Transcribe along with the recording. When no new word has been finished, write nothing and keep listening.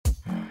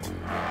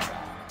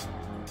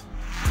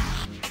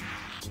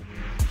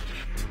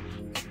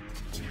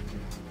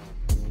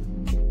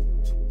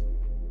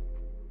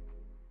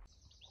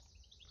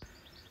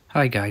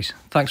Hi guys,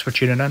 thanks for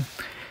tuning in.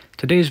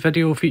 Today's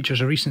video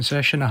features a recent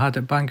session I had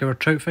at Bangour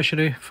Trout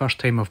Fishery. First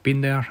time I've been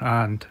there,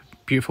 and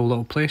beautiful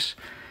little place.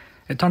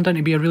 It turned out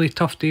to be a really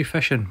tough day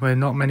fishing with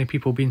not many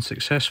people being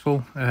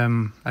successful,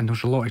 and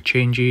there's a lot of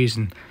changes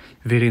and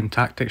varying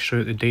tactics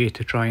throughout the day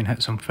to try and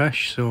hit some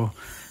fish. So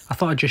I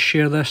thought I'd just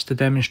share this to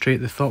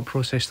demonstrate the thought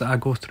process that I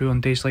go through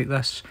on days like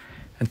this,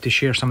 and to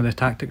share some of the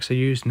tactics I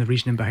use and the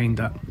reasoning behind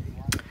that.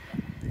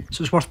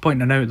 So it's worth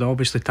pointing out that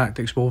obviously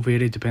tactics will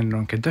vary depending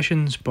on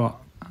conditions, but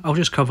I'll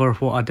just cover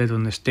what I did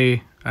on this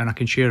day, and I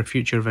can share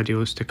future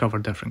videos to cover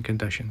different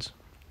conditions.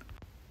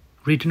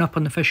 Reading up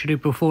on the fishery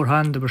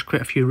beforehand, there was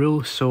quite a few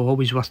rules, so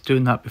always worth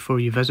doing that before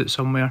you visit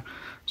somewhere.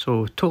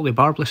 So totally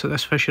barbless at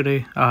this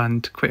fishery,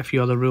 and quite a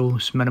few other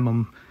rules: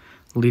 minimum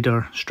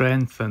leader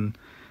strength, and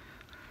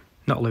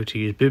not allowed to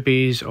use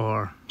boobies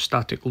or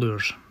static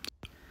lures.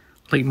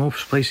 Like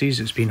most places,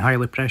 it's been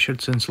highly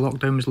pressured since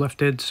lockdown was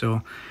lifted,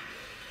 so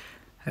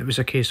it was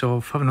a case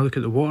of having a look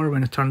at the water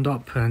when I turned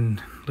up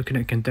and looking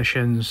at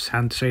conditions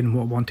and deciding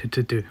what I wanted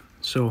to do.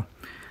 So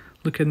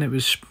looking, it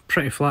was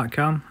pretty flat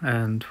calm,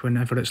 and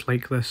whenever it's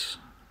like this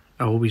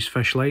I always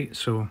fish light,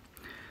 so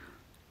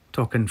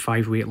talking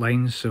 5-weight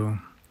lines. So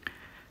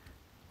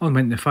on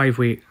went the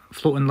 5-weight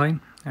floating line.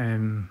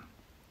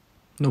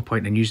 No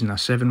point in using a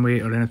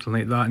 7-weight or anything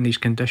like that in these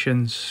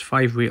conditions.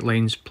 5-weight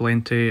lines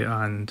plenty,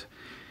 and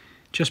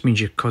just means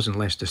you're causing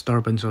less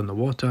disturbance on the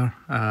water,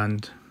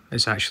 and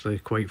it's actually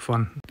quite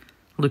fun.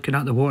 Looking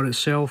at the water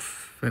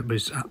itself, it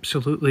was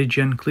absolutely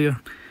gin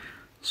clear,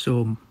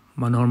 so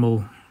my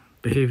normal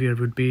behaviour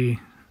would be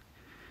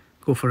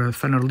go for a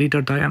thinner leader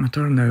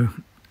diameter. Now,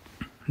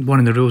 one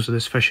of the rules of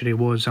this fishery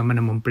was a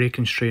minimum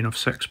breaking strain of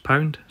 6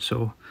 pound,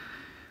 so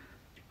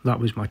that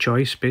was my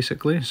choice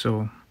basically.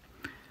 So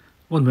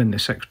on went the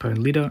 6 pound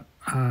leader,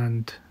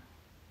 and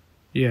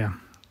yeah,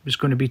 it was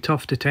going to be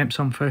tough to tempt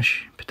some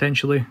fish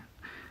potentially,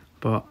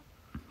 but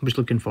I was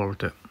looking forward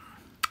to it.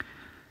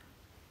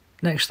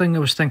 Next thing, I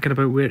was thinking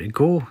about where to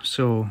go,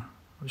 so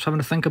I was having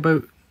to think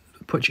about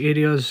which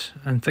areas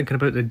and thinking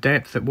about the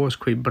depth. It was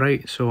quite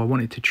bright, so I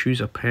wanted to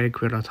choose a peg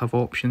where I'd have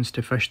options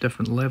to fish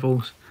different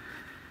levels.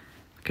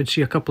 I could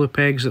see a couple of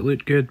pegs that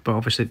looked good, but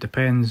obviously it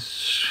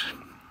depends.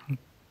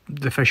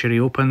 The fishery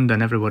opened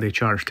and everybody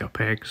charged a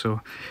peg, so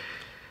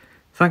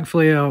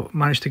thankfully I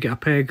managed to get a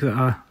peg that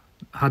I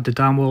had the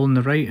dam wall on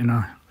the right and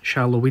a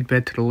shallow weed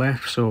bed to the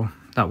left, so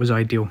that was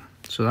ideal.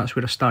 So that's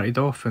where I started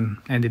off and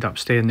ended up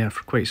staying there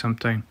for quite some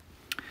time.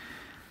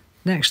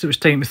 Next, it was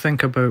time to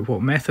think about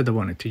what method I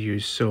wanted to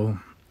use. So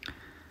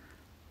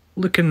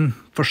looking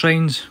for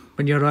signs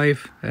when you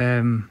arrive,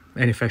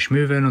 any fish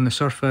moving on the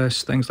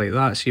surface, things like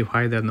that, see how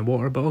high they're in the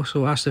water, but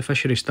also ask the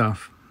fishery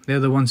staff. They're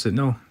the ones that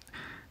know.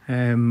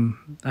 And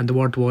the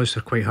word was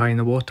they're quite high in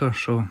the water,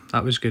 so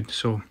that was good.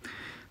 So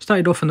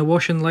started off on the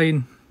washing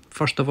line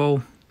first of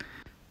all,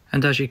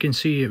 and as you can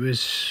see, it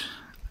was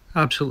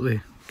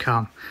absolutely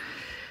calm.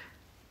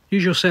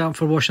 Usual setup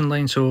for washing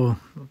line, so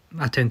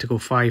I tend to go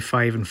 5,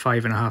 5 and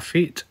 5.5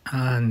 feet,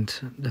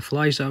 and the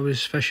flies that I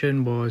was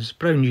fishing was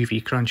brown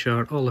UV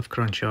cruncher, olive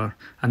cruncher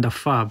and a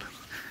fab,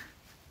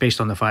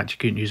 based on the fact you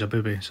couldn't use a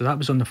booby. So that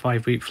was on the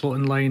 5-weight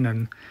floating line,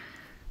 and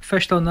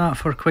fished on that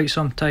for quite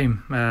some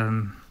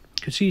time.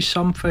 Could see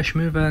some fish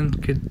moving,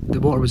 the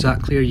water was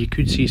that clear, you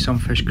could see some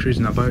fish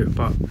cruising about,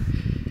 but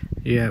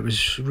yeah, it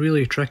was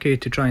really tricky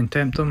to try and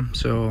tempt them.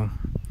 So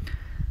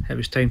it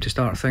was time to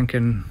start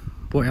thinking,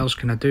 what else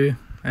can I do?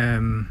 I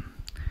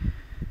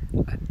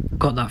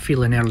got that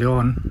feeling early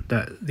on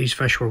that these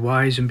fish were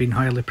wise and being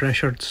highly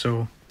pressured,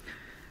 so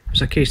it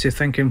was a case of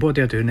thinking, what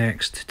do I do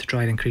next to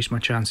try and increase my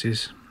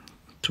chances?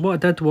 So what I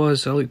did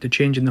was I looked at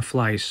changing the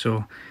flies.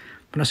 So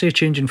when I say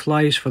changing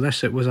flies for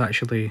this, it was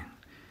actually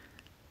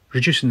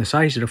reducing the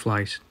size of the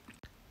flies.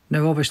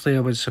 Now obviously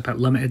I was a bit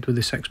limited with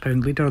the 6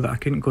 pound leader, that I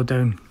couldn't go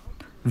down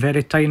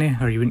very tiny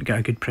or you wouldn't get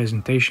a good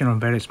presentation on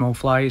very small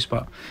flies,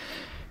 but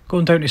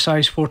going down to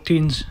size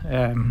 14s,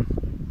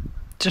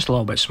 just a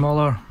little bit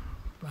smaller,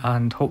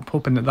 and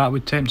hoping that that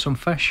would tempt some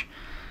fish.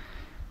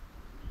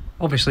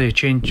 Obviously you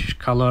change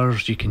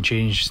colours, you can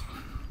change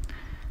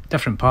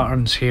different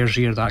patterns, hair's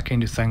ear, that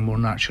kind of thing, more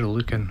natural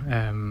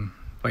looking.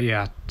 But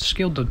yeah, I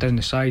scaled down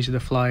the size of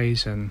the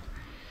flies and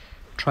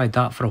tried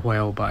that for a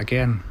while, but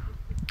again,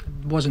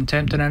 wasn't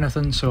tempting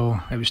anything,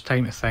 so it was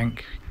time to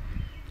think.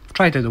 I've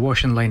tried out the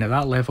washing line at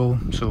that level,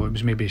 so it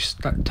was maybe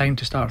time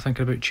to start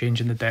thinking about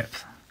changing the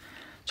depth.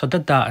 So I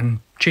did that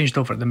and changed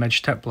over at the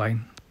midge tip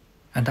line,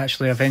 and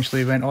actually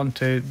eventually went on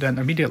to the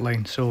intermediate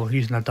line, so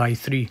using a dye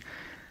 3.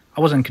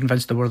 I wasn't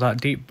convinced they were that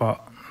deep,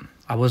 but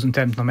I wasn't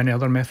tempting them any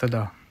other method.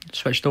 I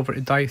switched over to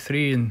dye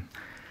 3 and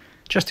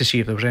just to see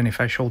if there was any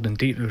fish holding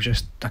deep. There was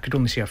just, I could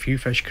only see a few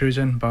fish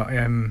cruising, but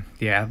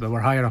yeah, they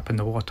were higher up in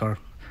the water.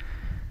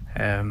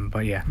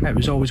 But yeah, it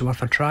was always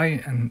worth a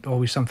try, and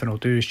always something I'll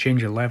do is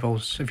change your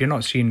levels. If you're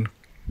not seeing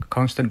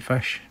constant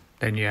fish,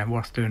 then yeah,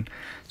 worth doing.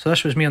 So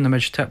this was me on the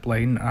midge tip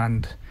line,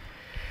 and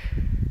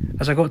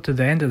as I got to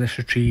the end of this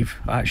retrieve,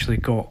 I actually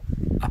got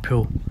a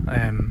pull.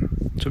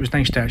 So it was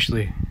nice to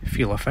actually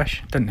feel a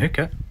fish. Didn't hook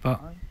it,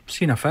 but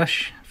seen a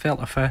fish,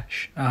 felt a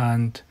fish,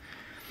 and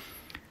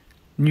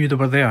knew they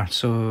were there.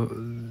 So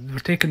they were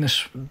taking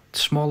this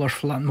smaller,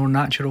 flat, more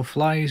natural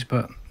flies,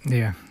 but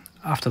yeah,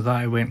 after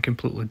that it went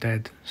completely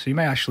dead. So you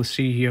might actually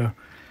see here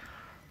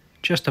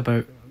just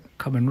about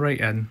coming right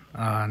in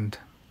and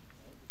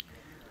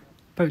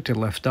about to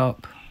lift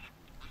up,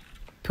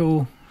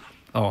 pull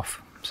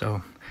off.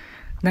 So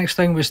next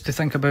thing was to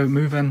think about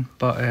moving,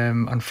 but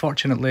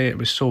unfortunately it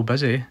was so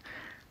busy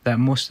that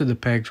most of the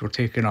pegs were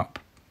taken up.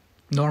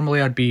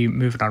 Normally I'd be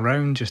moving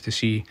around just to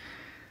see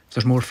if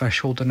there's more fish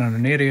holding in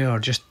an area, or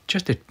just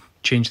to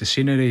change the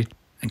scenery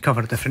and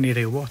cover a different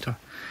area of water.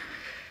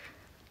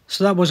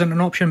 So that wasn't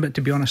an option, but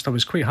to be honest I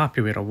was quite happy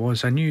where I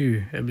was. I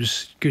knew it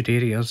was good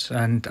areas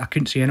and I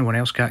couldn't see anyone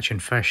else catching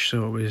fish,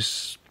 so it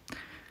was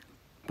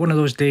one of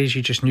those days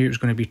you just knew it was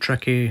going to be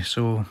tricky.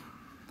 So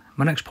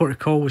my next port of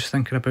call was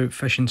thinking about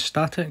fishing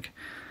static.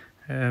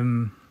 A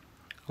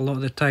lot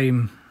of the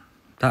time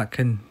that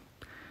can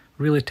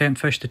really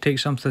tempt fish to take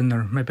something.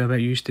 They're maybe a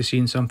bit used to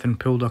seeing something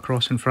pulled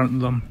across in front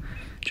of them.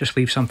 Just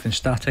leave something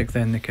static,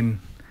 then they can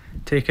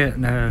take it.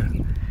 Now,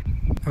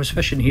 I was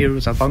fishing here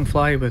with a bung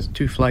fly with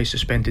 2 flies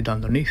suspended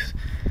underneath.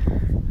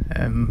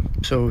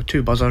 So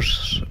 2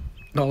 buzzers,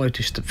 not allowed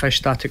to fish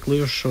static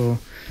lures, so I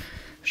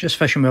was just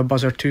fishing with a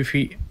buzzer 2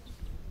 feet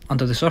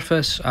under the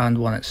surface and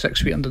one at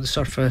 6 feet under the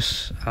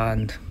surface,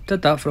 and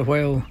did that for a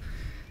while,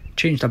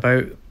 changed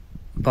about,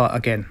 but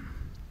again,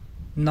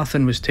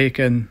 nothing was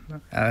taken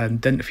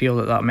and didn't feel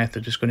that that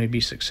method was going to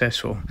be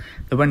successful.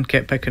 The wind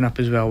kept picking up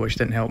as well, which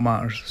didn't help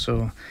matters.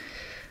 So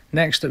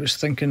next it was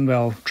thinking,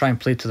 well, try and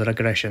play to their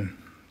aggression.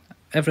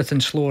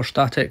 Everything slow or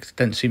static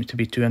didn't seem to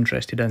be too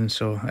interested in,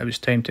 so it was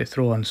time to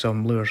throw on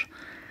some lures.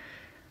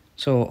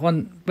 So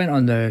went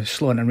on the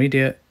slow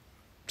intermediate,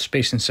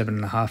 spacing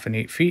 7.5 and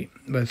 8 feet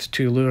with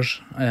 2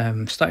 lures.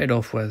 Started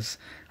off with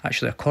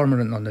actually a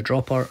cormorant on the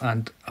dropper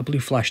and a blue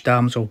flash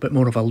damsel, but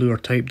more of a lure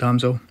type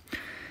damsel.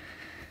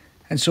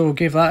 And so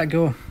gave that a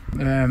go.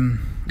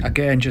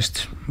 Again,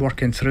 just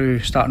working through,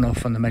 starting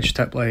off on the midge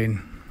tip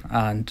line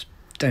and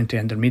down to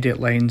intermediate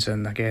lines,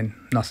 and again,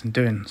 nothing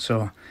doing.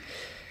 So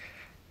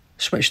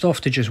switched off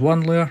to just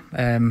 1 lure,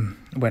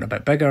 went a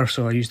bit bigger,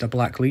 so I used a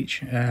black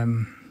leech.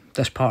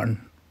 This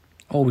pattern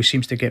always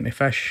seems to get me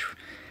fish,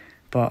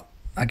 but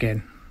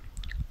again,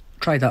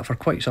 tried that for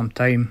quite some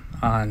time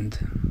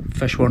and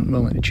fish weren't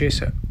willing to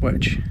chase it,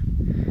 which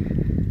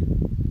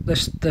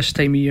this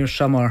time of year,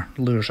 summer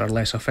lures are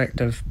less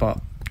effective,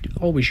 but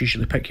always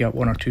usually pick you up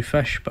 1 or 2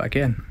 fish. But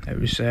again, it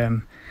was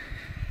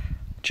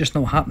just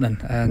not happening,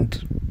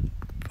 and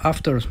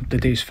after the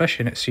day's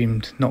fishing it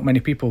seemed not many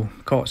people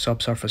caught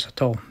subsurface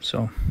at all.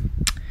 So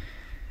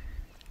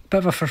bit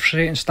of a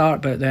frustrating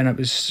start, but then it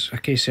was a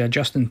case of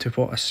adjusting to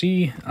what I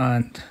see,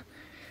 and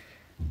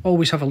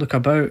always have a look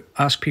about,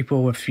 ask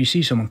people if you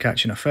see someone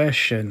catching a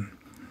fish, and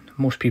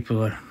most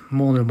people are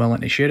more than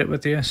willing to share it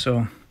with you.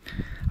 So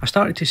I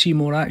started to see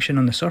more action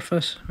on the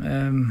surface.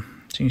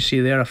 So you see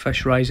there a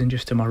fish rising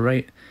just to my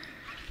right,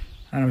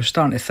 and I was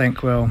starting to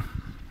think, well,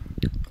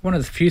 one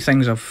of the few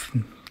things I've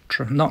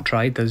not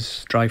tried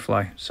is dry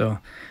fly. So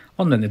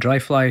on the dry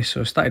fly,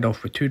 so I started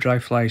off with 2 dry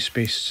flies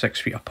spaced 6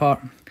 feet apart.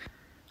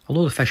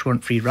 Although the fish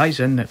weren't free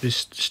rising, it was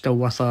still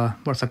worth a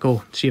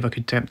go, see if I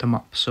could tempt them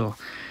up. So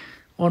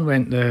on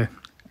went the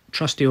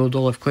trusty old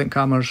olive clink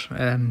hammers,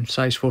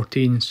 size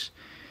 14s,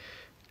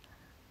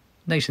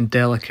 nice and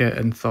delicate,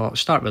 and thought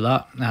start with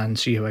that and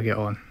see how I get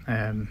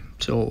on.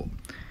 So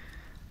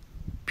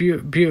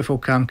beautiful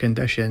calm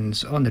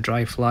conditions on the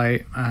dry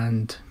fly,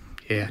 and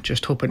yeah,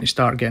 just hoping to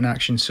start getting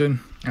action soon.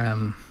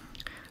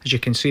 As you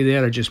can see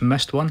there, I just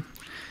missed one,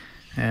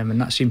 and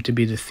that seemed to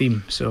be the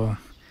theme. So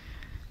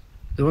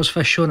there was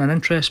fish showing an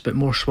interest, but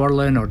more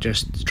swirling or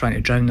just trying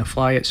to drown the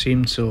fly, it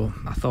seemed. So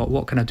I thought,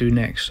 what can I do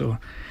next? So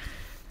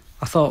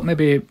I thought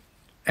maybe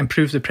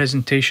improve the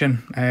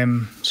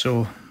presentation.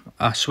 So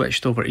I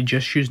switched over to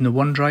just using the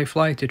 1 dry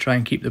fly to try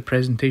and keep the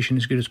presentation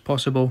as good as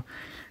possible.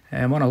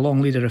 On a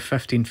long leader of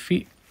 15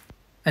 feet,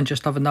 and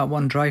just having that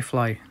 1 dry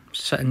fly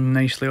sitting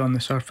nicely on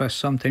the surface,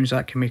 sometimes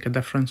that can make a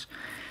difference.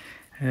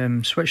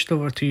 Switched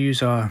over to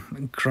use a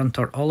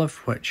grunter olive,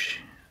 which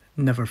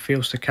never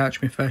fails to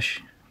catch me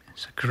fish.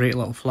 It's a great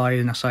little fly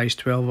in a size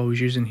 12 I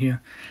was using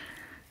here.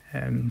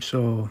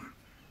 So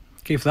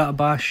gave that a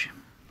bash.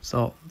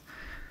 Thought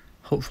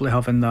hopefully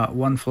having that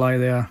 1 fly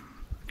there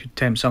could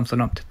tempt something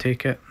up to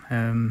take it.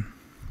 And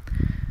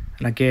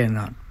again,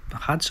 I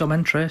had some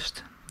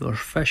interest. There were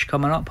fish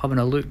coming up, having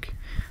a look.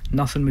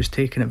 Nothing was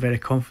taking it very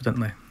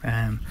confidently.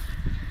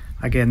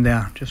 Again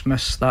there, just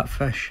missed that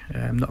fish.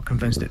 I'm not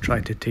convinced it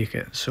tried to take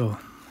it. So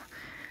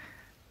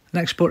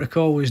next port of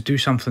call was do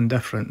something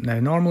different.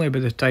 Now normally by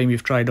the time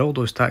you've tried all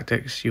those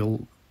tactics,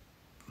 you'll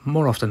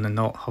more often than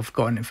not have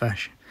got into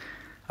fish,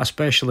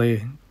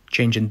 especially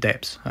changing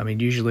depths. I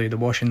mean, usually the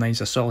washing line's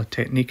a solid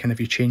technique, and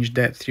if you change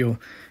depth you'll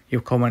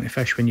come into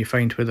fish when you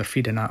find where they're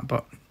feeding at.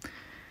 But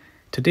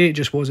today it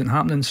just wasn't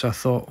happening, so I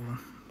thought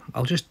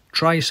I'll just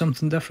try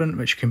something different,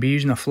 which can be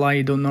using a fly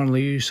you don't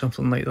normally use,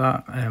 something like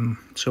that.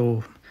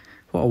 So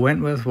what I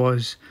went with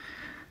was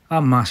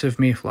a massive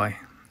mayfly.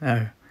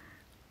 Now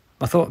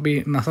my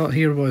thought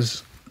here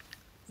was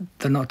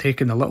they're not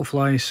taking the little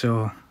flies,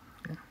 so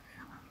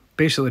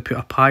basically put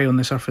a pie on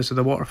the surface of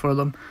the water for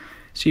them,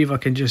 see if I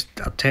can just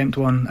attempt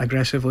one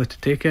aggressively to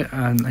take it,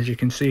 and as you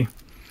can see,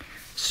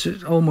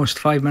 almost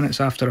 5 minutes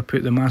after I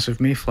put the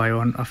massive mayfly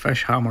on, a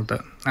fish hammered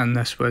it, and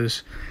this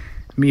was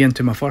me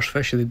into my first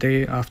fish of the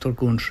day after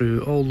going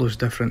through all those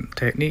different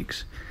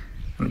techniques,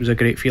 and it was a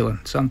great feeling.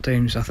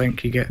 Sometimes I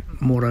think you get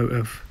more out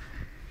of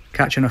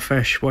catching a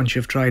fish once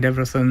you've tried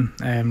everything,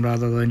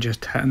 rather than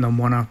just hitting them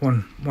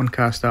one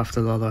cast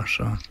after the other.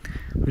 So I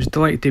was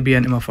delighted to be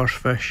into my first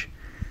fish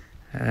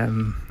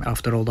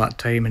after all that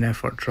time and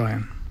effort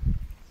trying.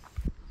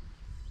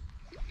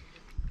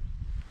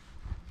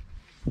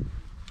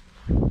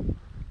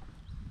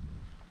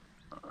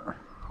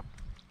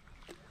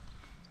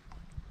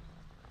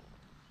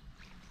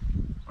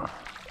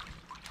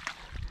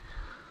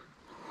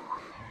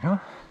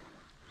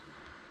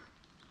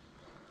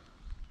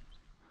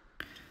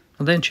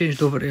 I then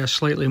changed over to a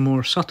slightly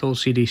more subtle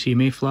CDC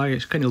mayfly.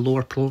 It's kind of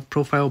lower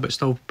profile but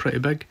still pretty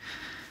big.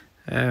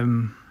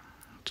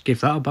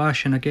 Gave that a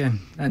bash, and again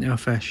into a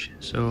fish.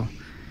 So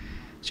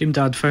seemed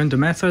I'd found the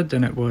method,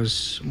 and it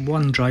was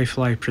one dry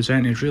fly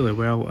presented really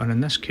well, and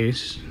in this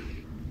case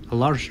a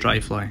large dry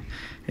fly.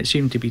 It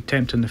seemed to be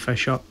tempting the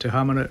fish up to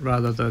hammer it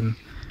rather than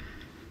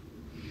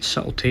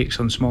subtle takes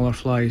on smaller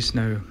flies.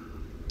 Now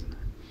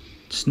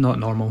it's not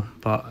normal,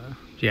 but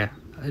yeah,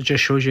 it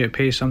just shows you it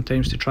pays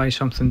sometimes to try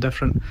something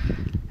different.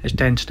 It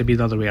tends to be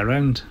the other way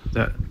around,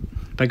 that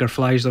bigger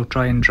flies they'll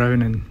try and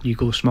drown and you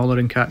go smaller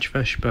and catch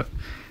fish, but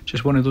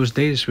just one of those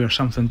days where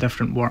something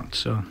different worked.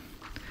 So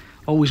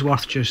always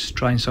worth just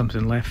trying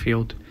something left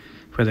field,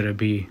 whether it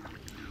be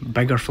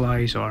bigger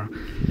flies or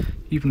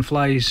even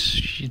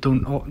flies you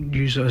don't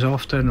use as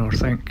often or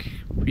think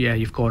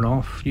you've gone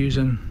off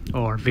using,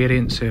 or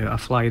variants of a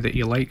fly that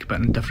you like but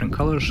in different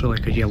colours, so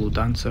like a yellow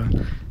dancer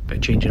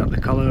but changing up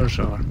the colours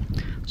or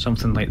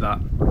something like that.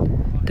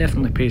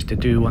 Definitely pays to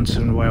do once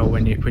in a while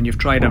when you've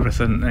tried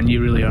everything and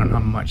you really aren't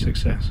having much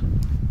success.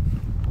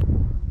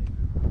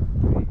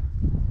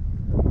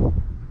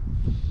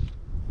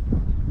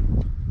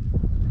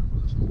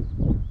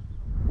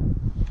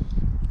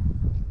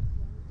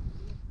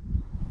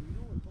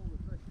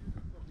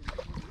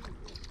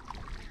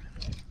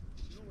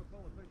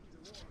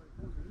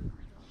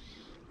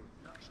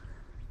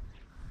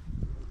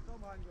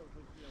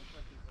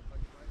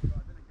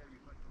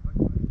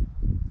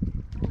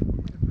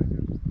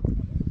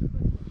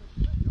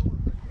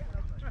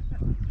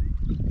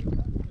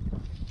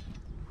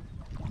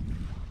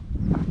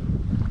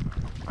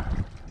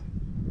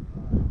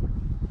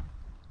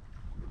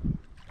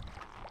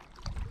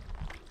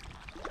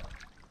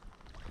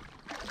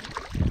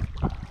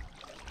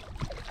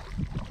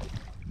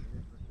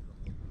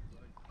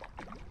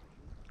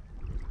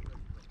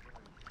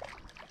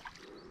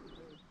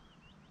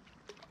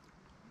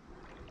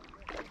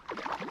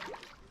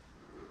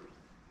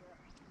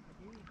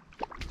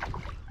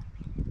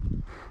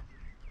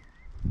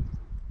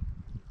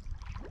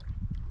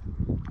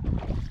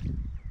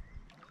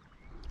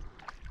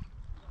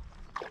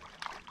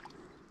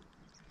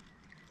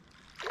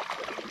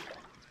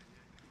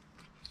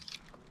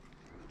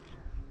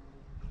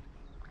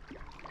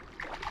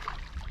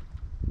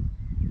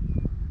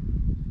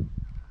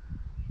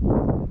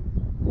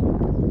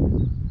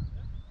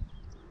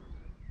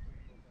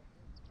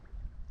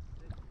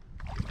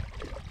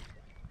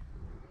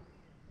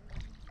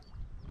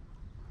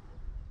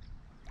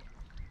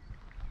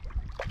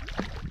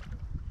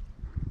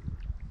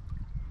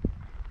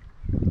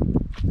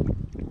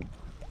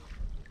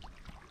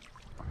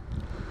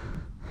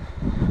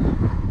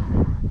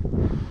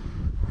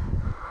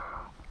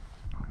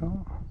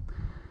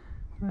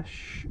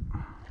 Fish.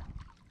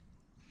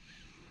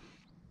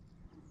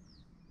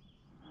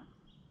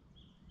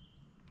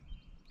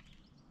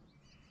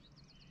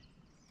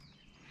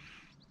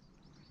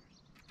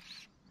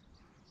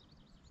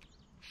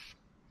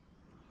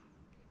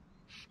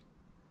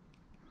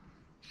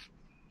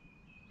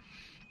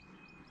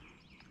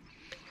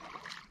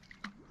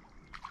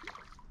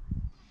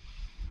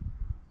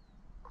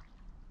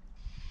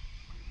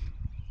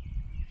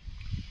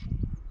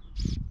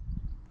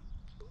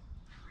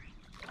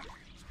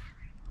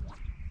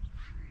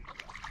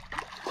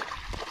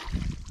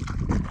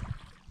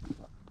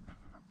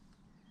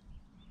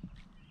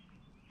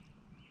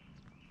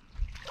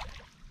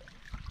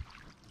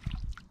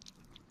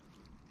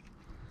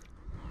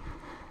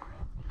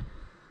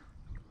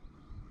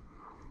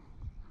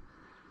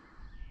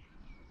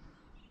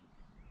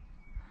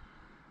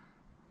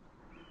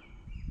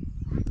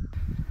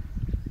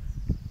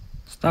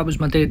 That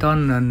was my day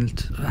done,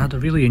 and I had a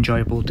really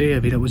enjoyable day. I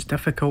mean, it was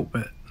difficult,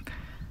 but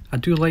I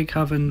do like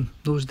having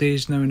those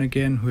days now and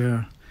again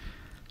where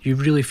you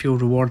really feel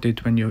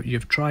rewarded when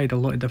you've tried a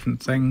lot of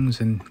different things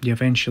and you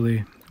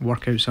eventually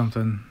work out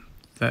something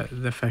that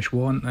the fish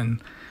want.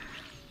 And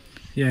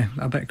yeah,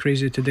 a bit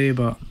crazy today,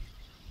 but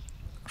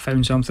I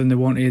found something they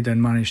wanted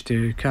and managed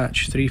to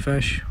catch 3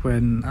 fish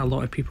when a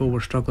lot of people were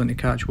struggling to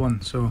catch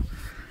one. So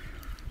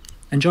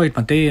enjoyed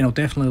my day, and I'll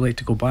definitely like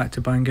to go back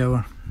to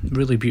Bangour.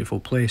 Really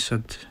beautiful place.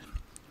 I'd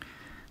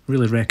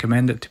really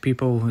recommend it to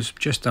people. It's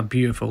just a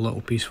beautiful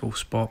little peaceful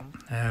spot.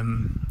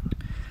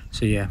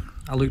 So yeah,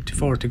 I look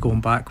forward to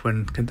going back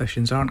when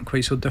conditions aren't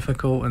quite so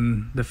difficult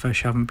and the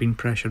fish haven't been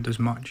pressured as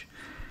much.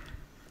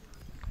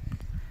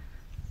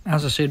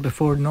 As I said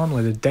before,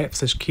 normally the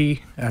depth is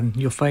key, and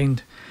you'll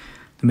find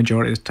the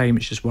majority of the time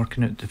it's just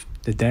working out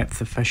the depth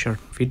the fish are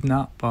feeding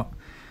at. But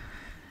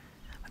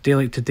a day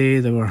like today,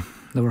 they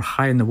were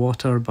high in the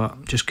water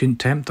but just couldn't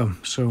tempt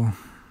them. So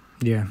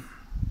yeah,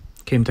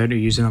 came down to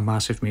using a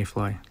massive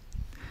mayfly,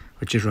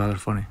 which is rather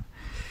funny.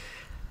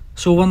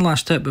 So one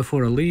last tip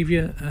before I leave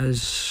you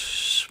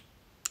is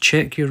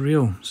check your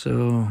reel.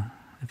 So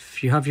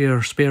if you have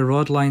your spare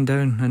rod lying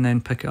down and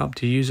then pick it up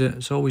to use it,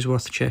 it's always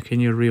worth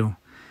checking your reel.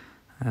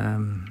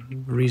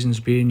 Reasons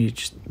being, you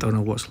just don't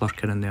know what's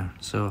lurking in there.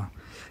 So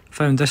I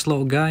found this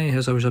little guy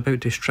as I was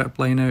about to strip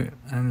line out,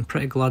 and I'm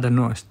pretty glad I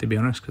noticed, to be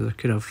honest, because I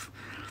could have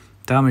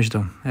damaged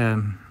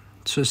him.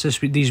 So it's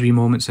these wee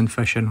moments in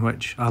fishing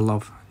which I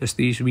love. It's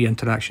these wee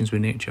interactions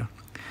with nature.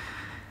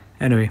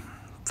 Anyway,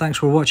 thanks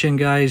for watching,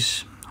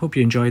 guys. Hope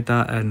you enjoyed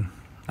that, and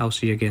I'll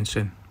see you again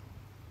soon.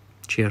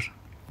 Cheers.